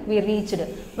when we reached.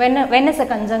 when is a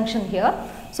conjunction here.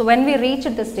 So when we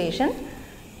reached the station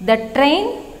the train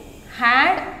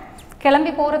had,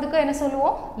 கிளம்பி போகிறதுக்கு என்ன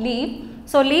சொல்லுவோம், leave.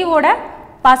 So லீவோட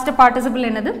past participle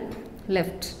என்னது,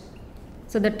 left.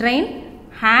 So the train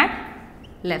had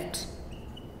left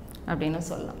அப்படின்னு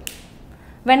சொல்லலாம்.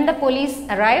 When the police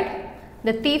arrived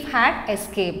the thief had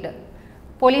escaped.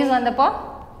 Police வந்தப்போ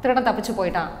திருடன் தப்பிச்சு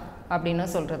போயிட்டான் அப்படின்னு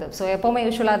சொல்கிறது. ஸோ எப்போவுமே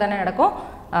யூஸ்வலாக தானே நடக்கும்.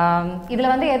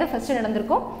 இதில் வந்து எது ஃபஸ்ட்டு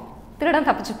நடந்திருக்கும், திருடன்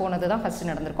தப்பிச்சு போனது தான் ஃபஸ்ட்டு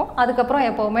நடந்திருக்கும். அதுக்கப்புறம்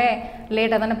எப்போவுமே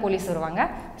லேட்டாக தானே போலீஸ் வருவாங்க.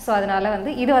 ஸோ அதனால்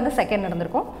வந்து இது வந்து செகண்ட்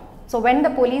நடந்திருக்கும். So when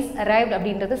the police arrived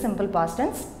அப்படின்றது simple past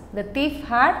tense, the thief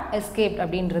had escaped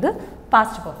அப்படின்றது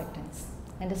past perfect tense.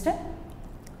 Understand?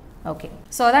 Okay,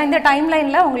 so அதான் இந்த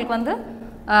டைம்லைனில் உங்களுக்கு வந்து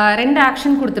ரெண்டு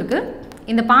ஆக்ஷன் கொடுத்துருக்கு.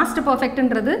 இந்த பாஸ்ட்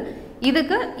பர்ஃபெக்ட்ன்றது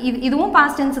இதுக்கு இதுவும்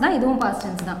பாஸ்ட் டென்ஸ் தான், இதுவும் பாஸ்ட்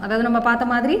டென்ஸ் தான். அதாவது நம்ம பார்த்த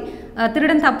மாதிரி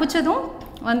திருடன் தப்பிச்சதும்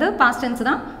வந்து பாஸ்ட் டென்ஸ்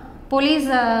தான், போலீஸ்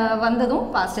வந்ததும்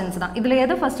பாஸ்ட் டென்ஸ் தான். இதில்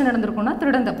எது ஃபஸ்ட்டு நடந்திருக்கும்னா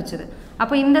திருடன் தப்பிச்சது.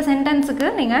 அப்போ இந்த சென்டென்ஸுக்கு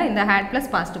நீங்கள் இந்த had plus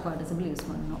past participle use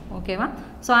பண்ணணும். ஓகேவா?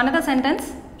 So another sentence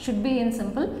should be in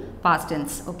simple past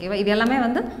tense. ஓகேவா? இது எல்லாமே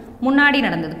வந்து முன்னாடி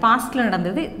நடந்தது, பாஸ்ட்டில்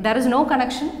நடந்தது. there is no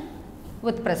connection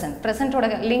with present. ப்ரெசென்ட்டோட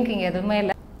link இங்கே எதுவுமே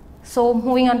இல்லை. So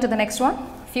moving on to the next one,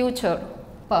 future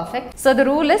perfect. So the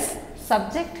rule is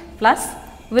subject plus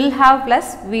will have plus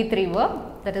V3 verb,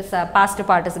 that is past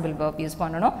participle verb use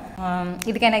பண்ணணும்.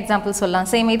 இதுக்கு என்ன example சொல்லலாம்,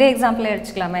 same இதே example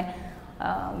எடுத்துக்கலாமே.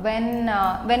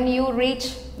 when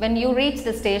you reach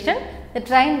the station the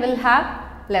train will have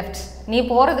left. நீ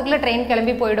போகிறதுக்குள்ள train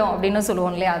கிளம்பி போயிடும் அப்படின்னு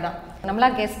சொல்லுவோம் இல்லையா, அதான்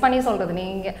நம்மளாம் கெஸ் பண்ணி சொல்கிறது.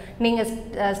 நீங்கள்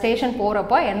ஸ்டேஷன்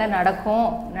போகிறப்போ என்ன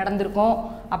நடந்திருக்கும்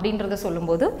அப்படின்றத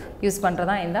சொல்லும்போது யூஸ்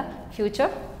பண்ணுறதான் இந்த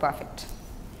future perfect.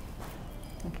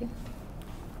 Okay,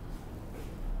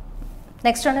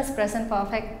 next one is present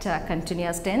perfect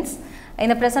continuous tense.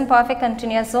 இந்த ப்ரெசன்ட் பர்ஃபெக்ட்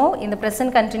கண்டினியூஸும் இந்த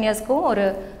ப்ரெசன்ட் கண்டினியூஸ்க்கும் ஒரு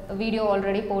வீடியோ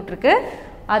ஆல்ரெடி போட்டிருக்கு.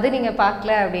 அது நீங்கள்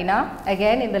பார்க்கல அப்படின்னா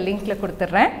அகெயின் இந்த லிங்க்கில்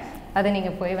கொடுத்துட்றேன், அதை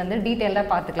நீங்கள் போய் வந்து டீட்டெயிலாக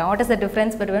பார்த்துக்கலாம். What is the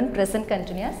difference between present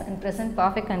continuous and present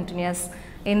perfect continuous,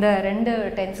 இந்த ரெண்டு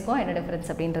டென்ஸுக்கும் என்ன டிஃப்ரென்ஸ்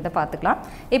அப்படின்றத பார்த்துக்கலாம்.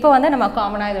 இப்போ வந்து நம்ம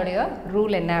காமனாக இதோடைய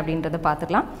ரூல் என்ன அப்படின்றத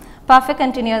பார்த்துக்கலாம். பர்ஃபெக்ட்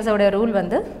கண்டினியூஸோட ரூல்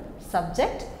வந்து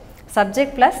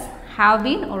சப்ஜெக்ட் ப்ளஸ் ஹாவ்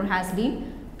பீன் ஒரு ஹேஸ் பீன்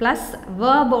ப்ளஸ்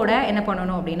வேர்போட என்ன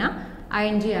பண்ணணும் அப்படின்னா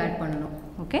ஐஎன்ஜி ஆட் பண்ணணும்.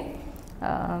 ஓகே,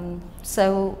 ஸோ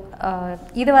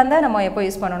இது வந்து நம்ம எப்போ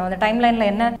யூஸ் பண்ணணும், அந்த டைம்லைனில்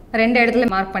என்ன ரெண்டு இடத்துல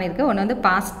மார்க் பண்ணியிருக்கு. ஒன்று வந்து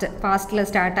பாஸ்ட்டில்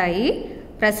ஸ்டார்ட் ஆகி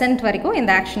ப்ரெசன்ட் வரைக்கும்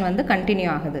இந்த ஆக்ஷன் வந்து கண்டினியூ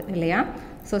ஆகுது இல்லையா.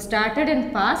 So started in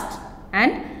past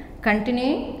and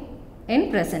continuing in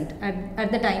present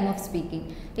at the time of speaking.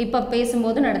 இப்போ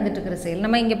பேசும்போது நடந்துட்டு இருக்கிற செயல்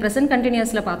நம்ம இங்கே ப்ரெசன்ட்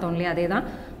கண்டினியூஸில் பார்த்தோம் இல்லையா, அதே தான்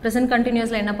ப்ரெசன்ட்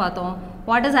கண்டினியூஸில் என்ன பார்த்தோம்,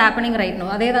 what is happening right no,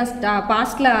 அதே தான்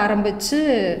பாஸ்ட்டில் ஆரம்பித்து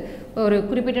ஒரு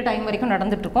குறிப்பிட்ட டைம் வரைக்கும்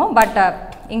நடந்துகிட்ருக்கோம். பட்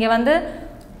இங்கே வந்து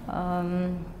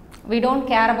we don't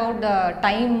care about the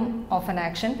time of an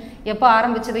action. எப்போ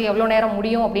ஆரம்பிச்சது எவ்வளோ நேரம்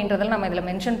முடியும் அப்படின்றதில் நம்ம இதில்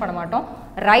மென்ஷன் பண்ண மாட்டோம்.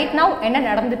 ரைட் நவ் என்ன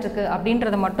நடந்துட்டுருக்கு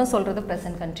அப்படின்றத மட்டும் சொல்கிறது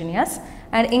ப்ரெசன்ட் கண்டினியூஸ்.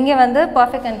 அண்ட் இங்கே வந்து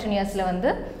பர்ஃபெக்ட் கண்டினியூஸில்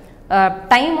வந்து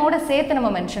டைமோட சேர்த்து நம்ம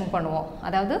மென்ஷன் பண்ணுவோம்.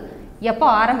 அதாவது எப்போ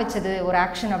ஆரம்பிச்சது ஒரு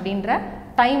ஆக்ஷன் அப்படின்ற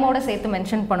டைமோட சேர்த்து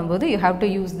மென்ஷன் பண்ணும்போது you have to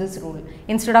use this rule.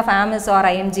 Instead of am is or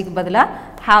ingக்கு பதிலாக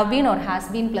have been or has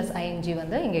been plus ing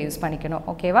வந்து இங்கே யூஸ் பண்ணிக்கணும்.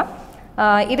 ஓகேவா?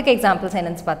 இதுக்கு எக்ஸாம்பிள்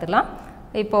சென்டென்ஸ் பார்த்துக்கலாம்.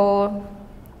 இப்போது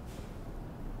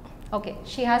okay,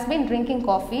 she has been drinking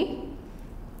coffee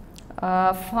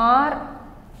for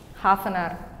half an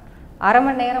hour. அரை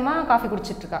மணி நேரமாக காஃபி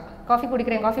குடிச்சிட்ருக்கா. காஃபி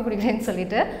குடிக்கிறேன்னு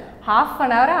சொல்லிட்டு ஹாஃப்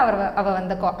அன் ஹவராக அவள்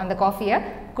அந்த காஃபியை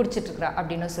குடிச்சிட்ருக்குறா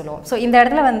அப்படின்னு சொல்லுவோம். ஸோ இந்த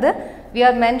இடத்துல வந்து we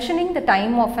are mentioning the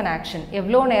time of an action.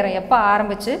 எவ்வளோ நேரம், எப்போ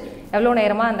ஆரம்பித்து எவ்வளோ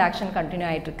நேரமாக அந்த ஆக்ஷன் கண்டினியூ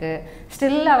ஆகிட்டுருக்கு,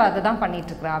 ஸ்டில் அவள் அதை தான்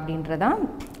பண்ணிகிட்ருக்குறா அப்படின்றதான்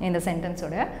இந்த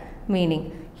சென்டென்ஸோட meaning.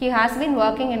 he has been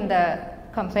working in the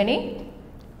company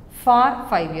for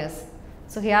 5 years.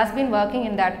 So he has been working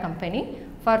in that company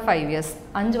for 5 years.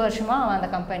 5 வருஷமாக அவன் அந்த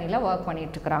கம்பெனியில் ஒர்க்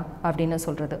பண்ணிகிட்ருக்கிறான் அப்படின்னு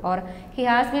சொல்கிறது. R he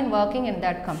has been working in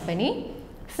that company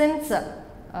since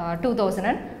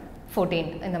 2014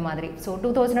 இந்த மாதிரி. ஸோ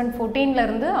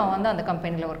 2014லேருந்து அவன் வந்து அந்த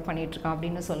கம்பெனியில் ஒர்க் பண்ணிகிட்ருக்கான்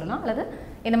அப்படின்னு சொல்லலாம். அல்லது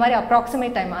இந்த மாதிரி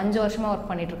அப்ராக்சிமேட் டைம் 5 வருஷமாக ஒர்க்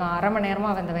பண்ணிகிட்ருக்கான், அரை மணி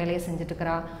நேரமாக அவன் அந்த வேலையை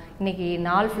செஞ்சுட்ருக்கிறா, இன்றைக்கி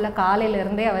நாள் ஃபுல்லாக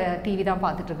காலையிலேருந்தே அவள் டிவி தான்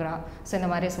பார்த்துட்ருக்குறா. ஸோ இந்த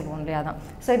மாதிரி சொல்லுவோம் இல்லையா தான்.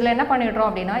 ஸோ இதில் என்ன பண்ணிடுறோம்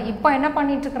அப்படின்னா, இப்போ என்ன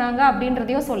பண்ணிகிட்ருக்குறாங்க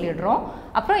அப்படின்றதையும் சொல்லிடுறோம்,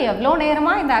 அப்புறம் எவ்வளோ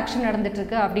நேரமாக இந்த ஆக்ஷன்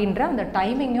நடந்துகிட்ருக்கு அப்படின்ற அந்த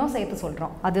டைமிங்கையும் சேர்த்து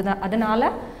சொல்கிறோம். அதனால்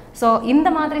ஸோ இந்த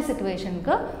மாதிரி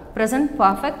சிச்சுவேஷனுக்கு ப்ரெசன்ட்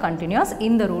பர்ஃபெக்ட் கண்டினியூஸ்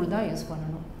இந்த ரூல் தான் யூஸ்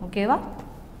பண்ணணும். ஓகேவா?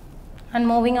 And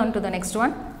moving on to the next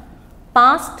one,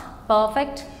 past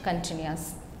perfect continuous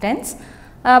tense.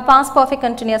 Past perfect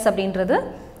continuous அப்படின்றது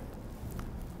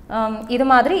இது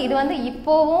மாதிரி, இது வந்து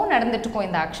இப்போவும் நடந்துட்டுருக்கோம்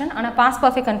இந்த ஆக்ஷன். ஆனால் பாஸ்ட்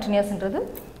பர்ஃபெக்ட் கண்டினியூஸ்ன்றது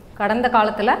கடந்த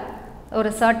காலத்தில்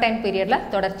ஒரு சர்டைன் பீரியடில்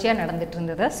தொடர்ச்சியாக நடந்துட்டு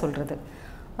இருந்ததை சொல்கிறது.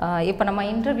 இப்போ நம்ம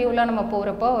இன்டர்வியூவில் நம்ம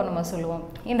போகிறப்போ நம்ம சொல்லுவோம்,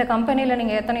 இந்த கம்பெனியில்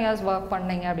நீங்கள் எத்தனை இயர்ஸ் ஒர்க்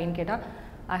பண்ணீங்க அப்படின்னு கேட்டால்,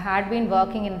 ஐ had been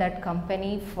working in that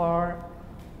company for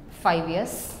 5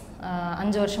 years.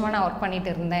 5 வருஷமாக நான் ஒர்க் பண்ணிகிட்டு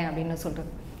இருந்தேன் அப்படின்னு சொல்கிறது.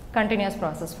 கண்டினியூஸ்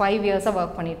ப்ராசஸ், 5 இயர்ஸாக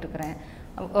ஒர்க்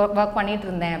பண்ணிகிட்டு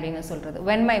இருந்தேன் அப்படின்னு சொல்கிறது.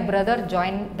 when my brother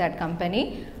joined that company,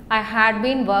 I had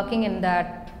been working in that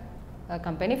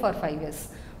company for 5 years.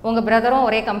 உங்கள் பிரதரும்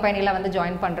ஒரே கம்பெனியில் வந்து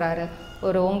ஜாயின் பண்ணுறாரு,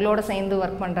 உங்களோட சேர்ந்து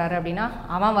ஒர்க் பண்ணுறாரு அப்படின்னா,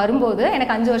 அவன் வரும்போது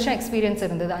எனக்கு 5 வருஷம் எக்ஸ்பீரியன்ஸ்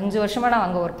இருந்தது, 5 வருஷமாக நான்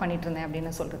அங்கே ஒர்க் பண்ணிட்டு இருந்தேன்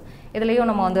அப்படின்னு சொல்கிறது. இதுலேயும்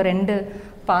நம்ம வந்து 2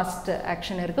 பாஸ்ட்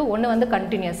ஆக்ஷன் இருக்குது. ஒன்று வந்து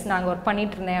கண்டினியூஸ், நாங்கள் ஒர்க்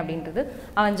பண்ணிட்டு இருந்தேன் அப்படின்றது,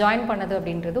 அவன் ஜாயின் பண்ணது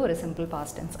அப்படின்றது ஒரு சிம்பிள்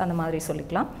பாஸ்ட் டென்ஸ், அந்த மாதிரி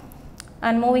சொல்லிக்கலாம்.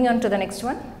 And moving on to the next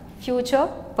one, future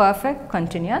perfect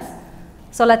continuous.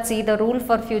 So let's see the rule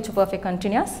for future perfect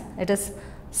continuous. It is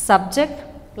subject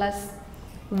plus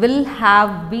will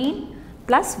have been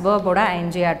plus verb ஓட ing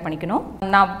add பண்ணிக்கணும்.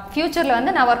 நான் ஃப்யூச்சரில்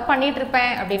வந்து நான் work பண்ணிகிட்டு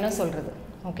இருப்பேன் அப்படின்னு சொல்கிறது.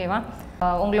 ஓகேவா?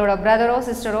 உங்களோட பிரதரோ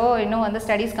சிஸ்டரோ இன்னும் வந்து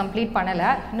ஸ்டடீஸ் கம்ப்ளீட் பண்ணலை,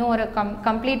 இன்னும் ஒரு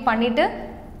கம்ப்ளீட் பண்ணிவிட்டு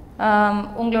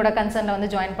உங்களோட கன்சர்னில் வந்து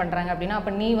ஜாயின் பண்ணுறாங்க அப்படின்னா,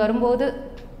 அப்போ நீ வரும்போது,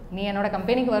 நீ என்னோடய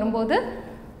கம்பெனிக்கு வரும்போது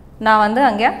நான் வந்து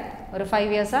அங்கே ஒரு 5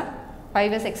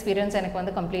 இயர்ஸ் எக்ஸ்பீரியன்ஸ் எனக்கு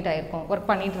வந்து கம்ப்ளீட் ஆகிருக்கும், ஒர்க்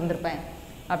பண்ணிகிட்டு இருந்திருப்பேன்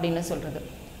அப்படின்னு சொல்கிறது.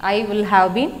 I will have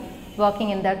been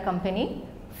working in that company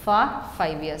for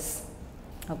 5 years.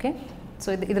 Okay, so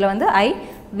இதில் வந்து I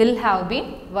will have been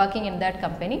working in that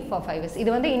company for 5 years. இது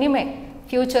வந்து இனிமேல்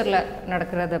ஃப்யூச்சரில்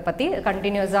நடக்கிறத பற்றி,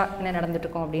 கண்டினியூஸாக என்ன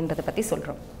நடந்துட்டுருக்கோம் அப்படின்றத பற்றி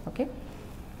சொல்கிறோம். Okay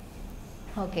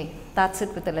okay, that's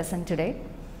it with the lesson today.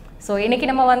 So இன்றைக்கி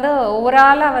நம்ம வந்து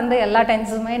ஓவராலாக வந்து எல்லா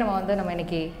டென்ஸுமே நம்ம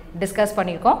இன்றைக்கி டிஸ்கஸ்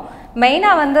பண்ணியிருக்கோம்.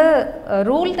 மெயினாக வந்து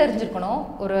ரூல் தெரிஞ்சிருக்கணும்.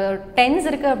 ஒரு டென்ஸ்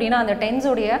இருக்குது அப்படின்னா அந்த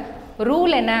டென்ஸுடைய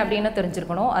ரூல் என்ன அப்படின்னு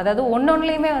தெரிஞ்சிருக்கணும். அதாவது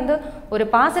ஒன்னொன்றுலேயுமே வந்து ஒரு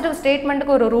பாசிட்டிவ்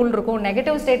ஸ்டேட்மெண்ட்டுக்கு ஒரு ரூல் இருக்கும்,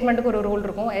 நெகட்டிவ் ஸ்டேட்மெண்ட்டுக்கு ஒரு ரூல்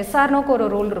இருக்கும், எஸ்ஆர்னோக்கு ஒரு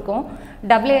ரூல் இருக்கும்,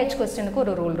 WH கொஸ்டினுக்கு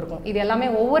ஒரு ரூல் இருக்கும். இது எல்லாமே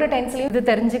ஒவ்வொரு டென்ஸ்லையும் இது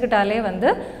தெரிஞ்சுக்கிட்டாலே வந்து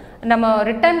நம்ம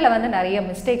ரிட்டர்னில் வந்து நிறைய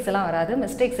மிஸ்டேக்ஸ் எல்லாம் வராது.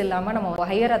 மிஸ்டேக்ஸ் இல்லாமல் நம்ம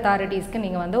ஹையர் அத்தாரிட்டிஸ்க்கு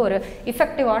நீங்கள் வந்து ஒரு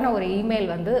இஃபெக்டிவான ஒரு இமெயில்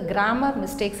வந்து கிராமர்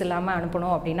மிஸ்டேக்ஸ் இல்லாமல்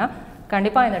அனுப்பணும் அப்படின்னா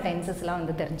கண்டிப்பாக இந்த டென்சஸ்லாம்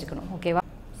வந்து தெரிஞ்சுக்கணும். ஓகேவா?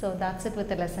 So that's it with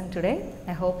the lesson today.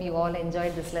 I hope you all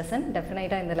enjoyed this lesson.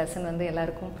 டெஃபினட்டாக இந்த லெசன் வந்து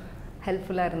எல்லாருக்கும்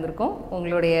ஹெல்ப்ஃபுல்லாக இருந்திருக்கும்.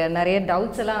 உங்களுடைய நிறைய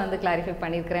டவுட்ஸ் எல்லாம் வந்து கிளாரிஃபை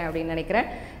பண்ணியிருக்கிறேன் அப்படின்னு நினைக்கிறேன்.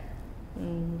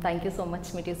 Thank you so much.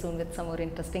 Meet you soon with some more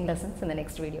interesting lessons in the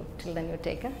next video. Till then you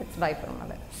take care. It's bye from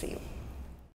Mother. See you.